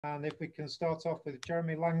And if we can start off with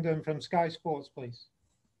Jeremy Langdon from Sky Sports, please.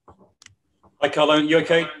 Hi, Carlo. You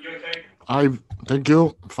okay? Thank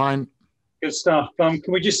you. Fine. Good stuff. Can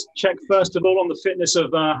we just check first of all on the fitness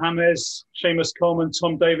of James, Seamus Coleman,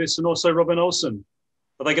 Tom Davis, and also Robin Olsen?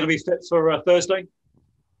 Are they going to be fit for Thursday?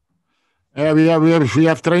 We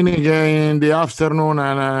have training in the afternoon,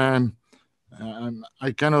 and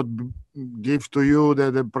I cannot give to you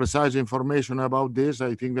the precise information about this.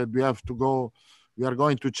 I think that we have to go. We are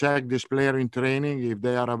going to check this player in training if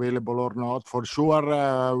they are available or not. For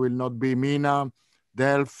sure, will not be Mina,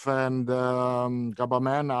 Delph, and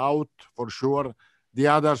Gabaman out for sure. The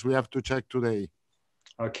others we have to check today.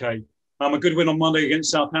 Okay. A good win on Monday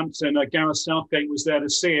against Southampton. Gareth Southgate was there to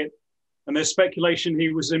see it. And there's speculation he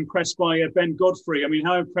was impressed by Ben Godfrey. I mean,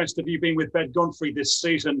 how impressed have you been with Ben Godfrey this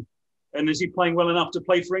season? And is he playing well enough to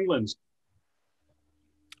play for England?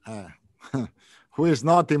 Who is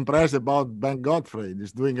not impressed about Ben Godfrey?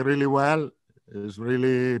 He's doing really well.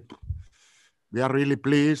 We are really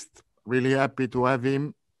pleased, really happy to have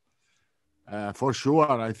him. For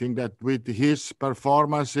sure, I think that with his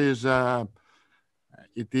performances,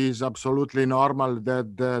 it is absolutely normal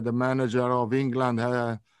that the manager of England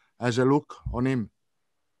has a look on him.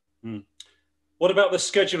 What about the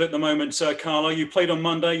schedule at the moment, Carlo? You played on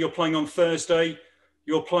Monday, you're playing on Thursday,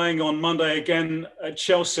 you're playing on Monday again at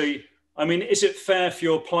Chelsea. I mean, is it fair for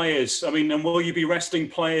your players? I mean, and will you be resting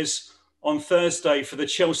players on Thursday for the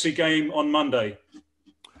Chelsea game on Monday?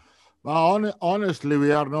 Well, honestly,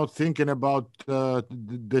 we are not thinking about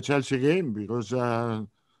the Chelsea game because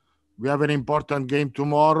we have an important game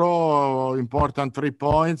tomorrow, important 3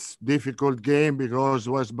 points, difficult game because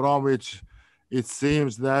West Bromwich, it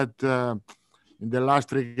seems that in the last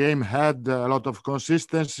 3 games had a lot of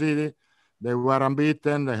consistency. They were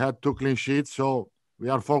unbeaten. They had 2 clean sheets. So we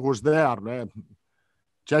are focused there.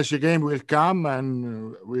 Chelsea game will come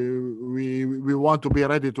and we want to be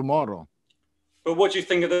ready tomorrow. But what do you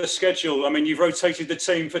think of the schedule? I mean, you've rotated the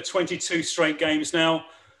team for 22 straight games now.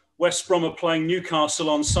 West Brom are playing Newcastle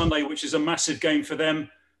on Sunday, which is a massive game for them.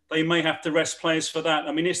 They may have to rest players for that.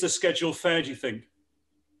 I mean, is the schedule fair, do you think?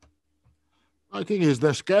 I think it's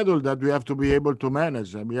the schedule that we have to be able to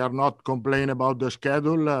manage. We are not complaining about the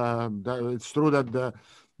schedule. It's true that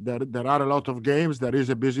there are a lot of games. There is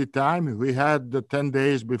a busy time. We had 10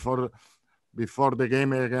 days before the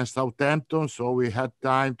game against Southampton, so we had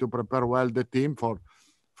time to prepare well the team for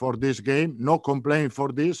this game. No complaint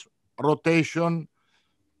for this. Rotation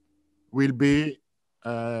will be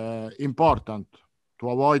important to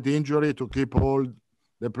avoid injury, to keep all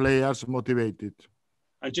the players motivated.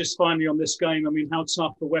 And just finally on this game, I mean, how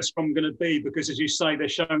tough are West Brom going to be? Because as you say, they're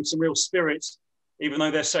showing some real spirit, even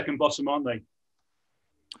though they're second bottom, aren't they?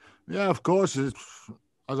 Yeah, of course. As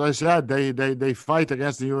I said, they fight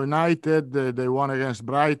against United. They won against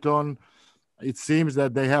Brighton. It seems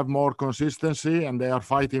that they have more consistency and they are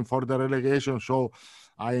fighting for the relegation. So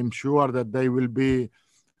I am sure that they will be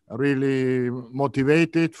really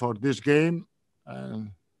motivated for this game.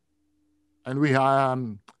 And we we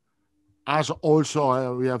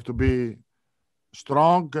have to be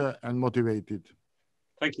strong and motivated.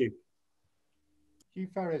 Thank you. Hugh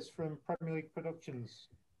Ferris from Premier League Productions.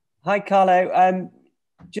 Hi, Carlo.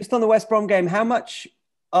 Just on the West Brom game, how much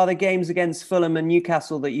are the games against Fulham and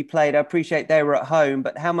Newcastle that you played? I appreciate they were at home,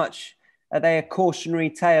 but how much are they a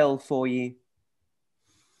cautionary tale for you?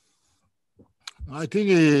 I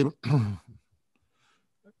think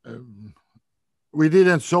we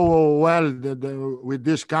didn't so well with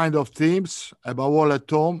this kind of teams, above all at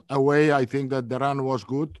home. Away, I think that the run was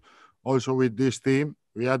good. Also with this team,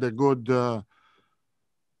 we had a good...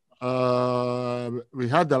 we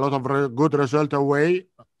had a lot of good result away.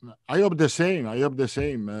 I hope the same.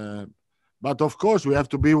 But of course, we have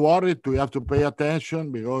to be worried. We have to pay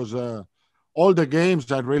attention because all the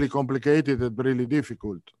games are really complicated and really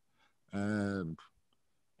difficult.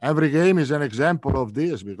 Every game is an example of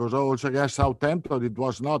this because also against Southampton, it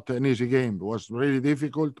was not an easy game. It was really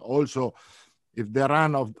difficult. Also, if the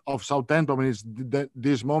run of Southampton is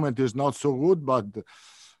this moment is not so good, but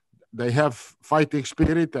they have fighting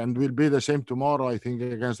spirit and will be the same tomorrow, I think,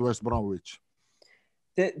 against West Bromwich.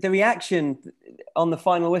 The reaction on the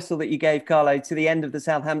final whistle that you gave, Carlo, to the end of the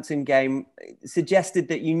Southampton game suggested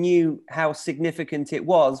that you knew how significant it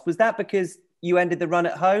was. Was that because you ended the run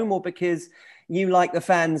at home or because you, like the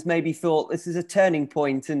fans, maybe thought this is a turning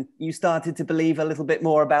point and you started to believe a little bit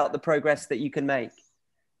more about the progress that you can make?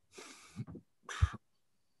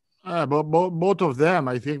 Both of them.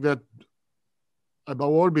 I think that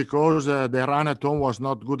above all because the run at home was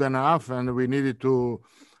not good enough and we needed to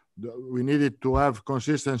have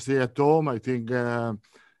consistency at home. I think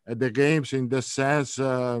at the games in the sense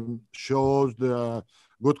shows the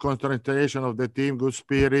good concentration of the team, good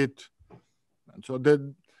spirit. And so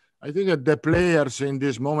I think that the players in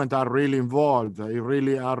this moment are really involved. They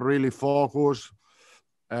really are really focused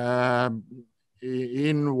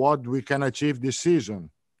in what we can achieve this season.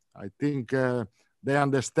 I think they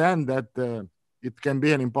understand that it can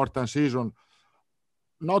be an important season,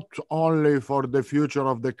 not only for the future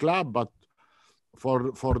of the club, but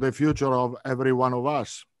for the future of every one of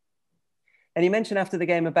us. And you mentioned after the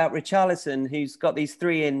game about Richarlison, who's got these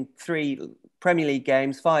 3 in 3 Premier League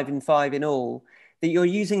games, 5 in 5 in all, that you're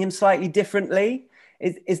using him slightly differently.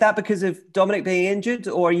 Is that because of Dominic being injured,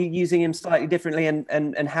 or are you using him slightly differently?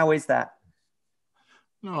 And how is that?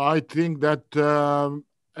 No, I think that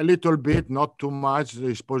a little bit, not too much.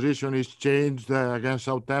 His position is changed against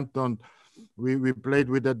Southampton. We played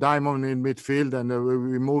with the diamond in midfield, and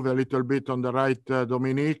we moved a little bit on the right,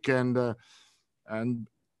 Dominic, and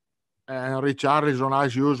Richarlison,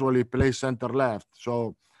 as usually, plays center left.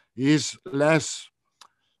 So he's less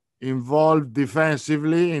involved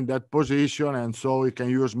defensively in that position, and so he can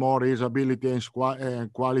use more his ability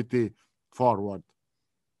and quality forward.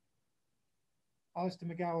 Alistair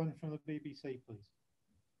McGowan from the BBC, please.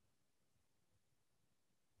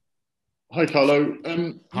 Hi, Carlo.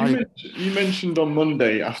 Hi. You mentioned on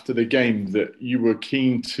Monday after the game that you were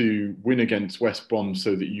keen to win against West Brom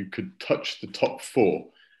so that you could touch the top 4,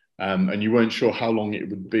 and you weren't sure how long it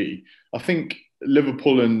would be. I think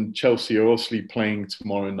Liverpool and Chelsea are obviously playing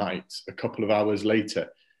tomorrow night, a couple of hours later.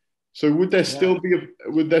 So would there still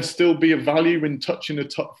be a value in touching the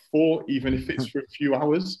top 4, even if it's for a few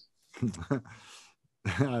hours?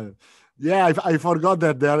 Yeah, I forgot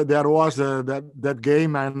that there was that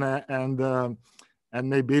game, and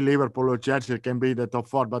maybe Liverpool or Chelsea can be the top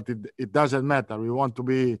 4, but it doesn't matter. We want to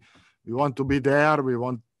be there. We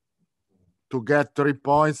want to get 3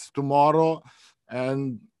 points tomorrow,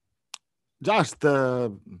 and just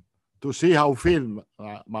to see how feel.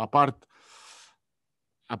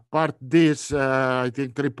 Apart this, I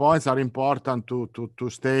think 3 points are important to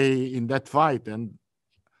stay in that fight, and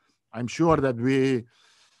I'm sure that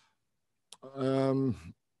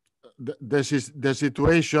the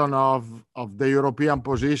situation of the European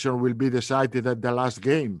position will be decided at the last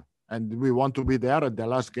game, and we want to be there at the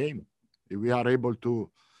last game. If we are able to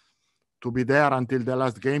be there until the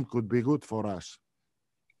last game, could be good for us.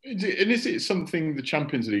 And is it something, the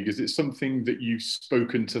Champions League, is it something that you've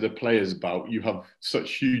spoken to the players about? You have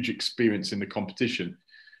such huge experience in the competition.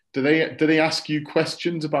 Do they ask you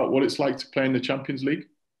questions about what it's like to play in the Champions League?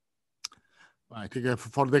 I think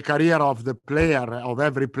for the career of the player, of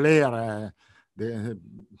every player,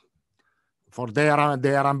 for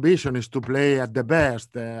their ambition is to play at the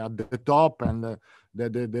best, at the top, and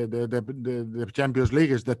the Champions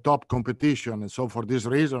League is the top competition. And so for this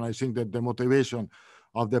reason, I think that the motivation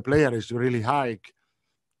of the player is really high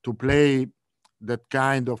to play that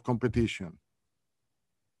kind of competition.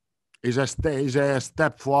 Is a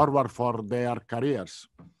step forward for their careers.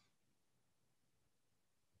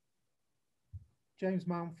 James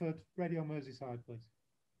Mountford, Radio Merseyside, please.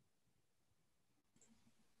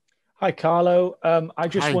 Hi, Carlo. I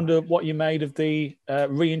just Hi. wonder what you made of the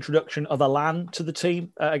reintroduction of Allan to the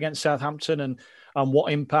team against Southampton, and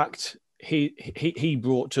what impact he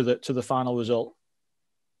brought to the final result.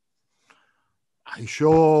 I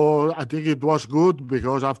think it was good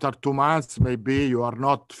because after 2 months, maybe you are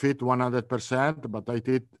not fit 100%, but I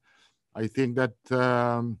think that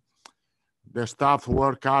the staff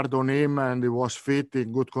worked hard on him, and he was fit,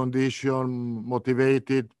 in good condition,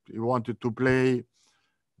 motivated. He wanted to play.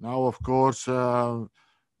 Now, of course,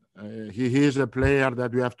 he is a player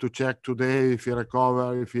that we have to check today if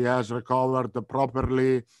he has recovered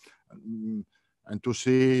properly, and to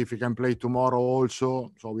see if he can play tomorrow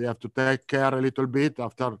also. So we have to take care a little bit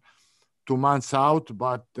after 2 months out,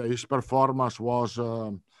 but his performance was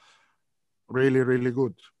really, really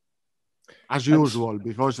good. As usual,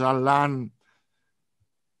 because Allan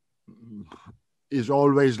is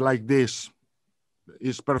always like this.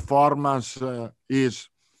 His performance is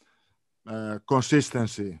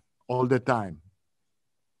consistency all the time.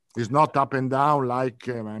 It's not up and down like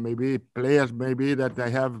maybe players that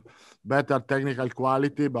they have better technical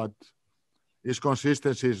quality, but his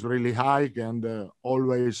consistency is really high and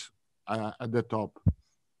always at the top.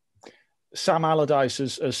 Sam Allardyce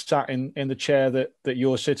has sat in the chair that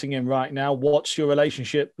you're sitting in right now. What's your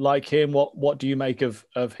relationship like him? What do you make of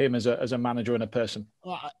him as a manager and a person?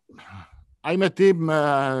 I met him.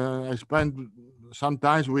 I spent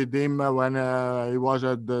sometimes with him when he was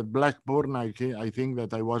at the Blackburn. I think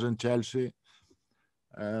that I was in Chelsea.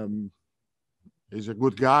 He's a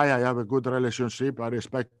good guy. I have a good relationship. I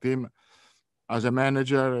respect him as a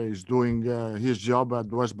manager. He's doing his job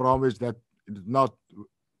at West Bromwich. That is not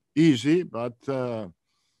easy, but the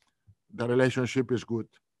relationship is good.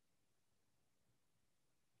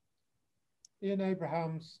 Ian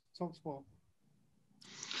Abrahams, TalkSport.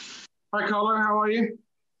 Hi, Carlo. How are you?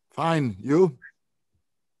 Fine. You?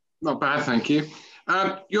 Not bad, thank you.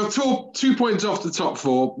 You're 2 points off the top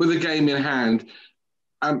four with a game in hand.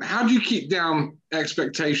 How do you keep down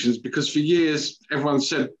expectations? Because for years, everyone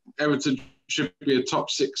said Everton should be a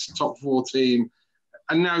top 6, top 4 team.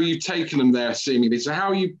 And now you've taken them there, seemingly. So how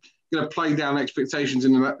are you going to play down expectations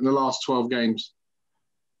in the last 12 games?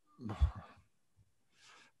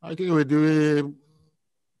 I think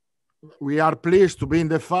we are pleased to be in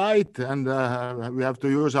the fight, and we have to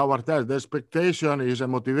use our test. The expectation is a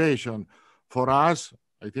motivation for us.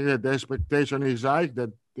 I think that the expectation is high.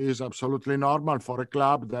 That is absolutely normal for a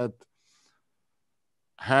club that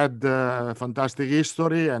had fantastic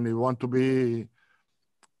history, and we want to be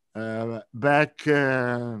back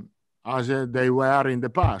as they were in the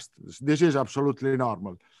past. This is absolutely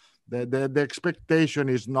normal. The expectation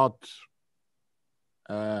is not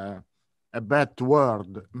a bad word,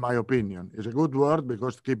 in my opinion. It's a good word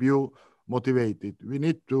because it keeps you motivated. We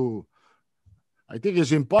need to, I think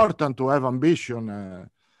it's important to have ambition.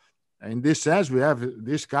 In this sense, we have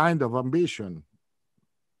this kind of ambition.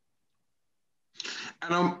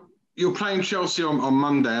 And you're playing Chelsea on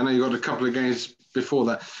Monday. I know you've got a couple of games before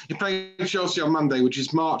that. You're playing Chelsea on Monday, which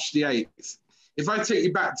is March the 8th. If I take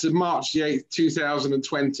you back to March the 8th,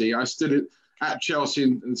 2020, I stood at Chelsea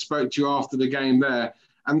and spoke to you after the game there.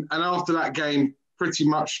 And after that game, pretty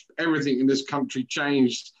much everything in this country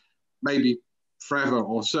changed, maybe forever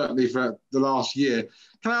or certainly for the last year.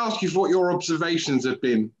 Can I ask you what your observations have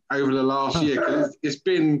been over the last year? 'Cause it's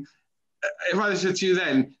been, if I said to you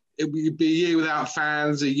then, it would be a year without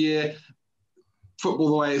fans, a year, football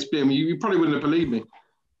the way it's been, you probably wouldn't have believed me.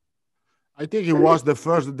 I think it was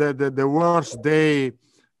the worst day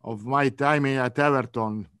of my time at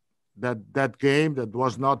Everton. That game, that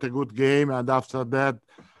was not a good game. And after that,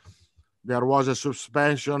 there was a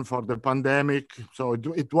suspension for the pandemic. So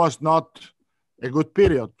it was not a good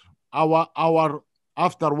period.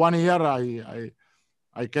 After 1 year,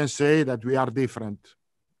 I can say that we are different.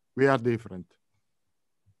 We are different.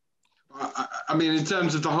 I mean, in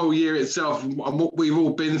terms of the whole year itself and what we've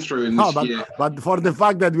all been through in this year. But for the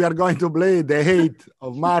fact that we are going to play the 8th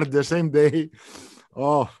of March, the same day,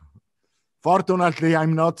 fortunately,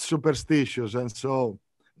 I'm not superstitious, and so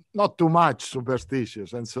not too much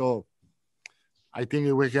superstitious. And so I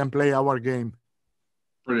think we can play our game.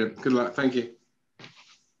 Brilliant. Good luck. Thank you.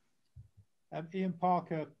 Ian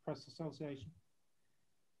Parker, Press Association.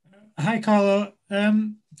 Hi, Carlo.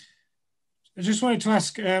 I just wanted to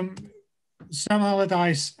ask Sam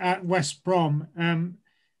Allardyce at West Brom.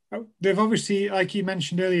 They've obviously, like you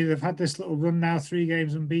mentioned earlier, they've had this little run now, 3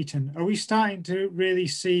 games unbeaten. Are we starting to really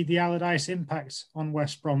see the Allardyce impact on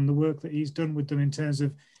West Brom, the work that he's done with them in terms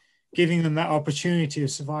of giving them that opportunity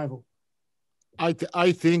of survival?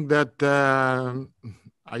 I think that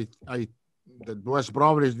that West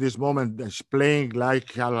Brom is this moment is playing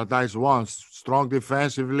like Allardyce wants, strong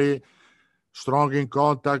defensively, strong in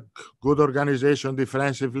contact, good organization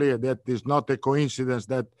defensively. That is not a coincidence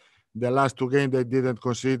that the last 2 games they didn't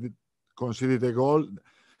concede a goal.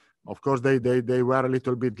 Of course, they were a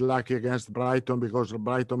little bit lucky against Brighton because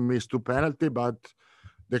Brighton missed 2 penalties, but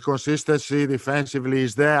the consistency defensively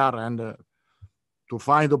is there, and to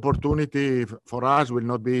find opportunity for us will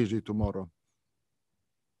not be easy tomorrow.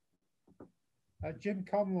 Jim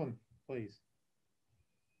Conlon, please.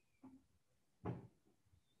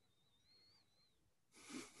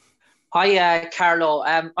 Hi, Carlo.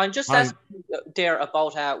 I'm just asking there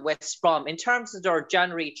about West Brom. In terms of their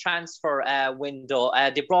January transfer window,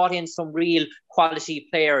 they brought in some real quality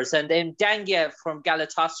players, and then Danga from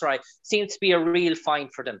Galatasaray seems to be a real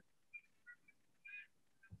find for them.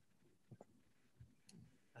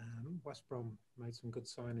 West Brom made some good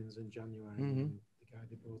signings in January. Mm-hmm. The guy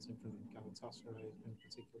they brought in from Galatasaray has been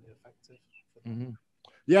particularly effective for them. Mm-hmm.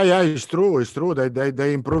 Yeah, it's true. It's true.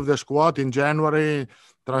 They improved the squad in January.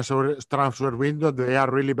 Transfer window, they are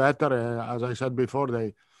really better. As I said before,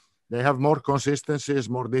 they have more consistency. It's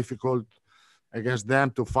more difficult against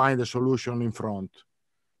them to find a solution in front.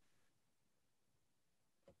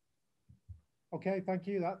 Okay, thank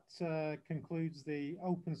you. That concludes the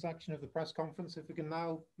open section of the press conference. If we can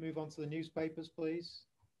now move on to the newspapers, please.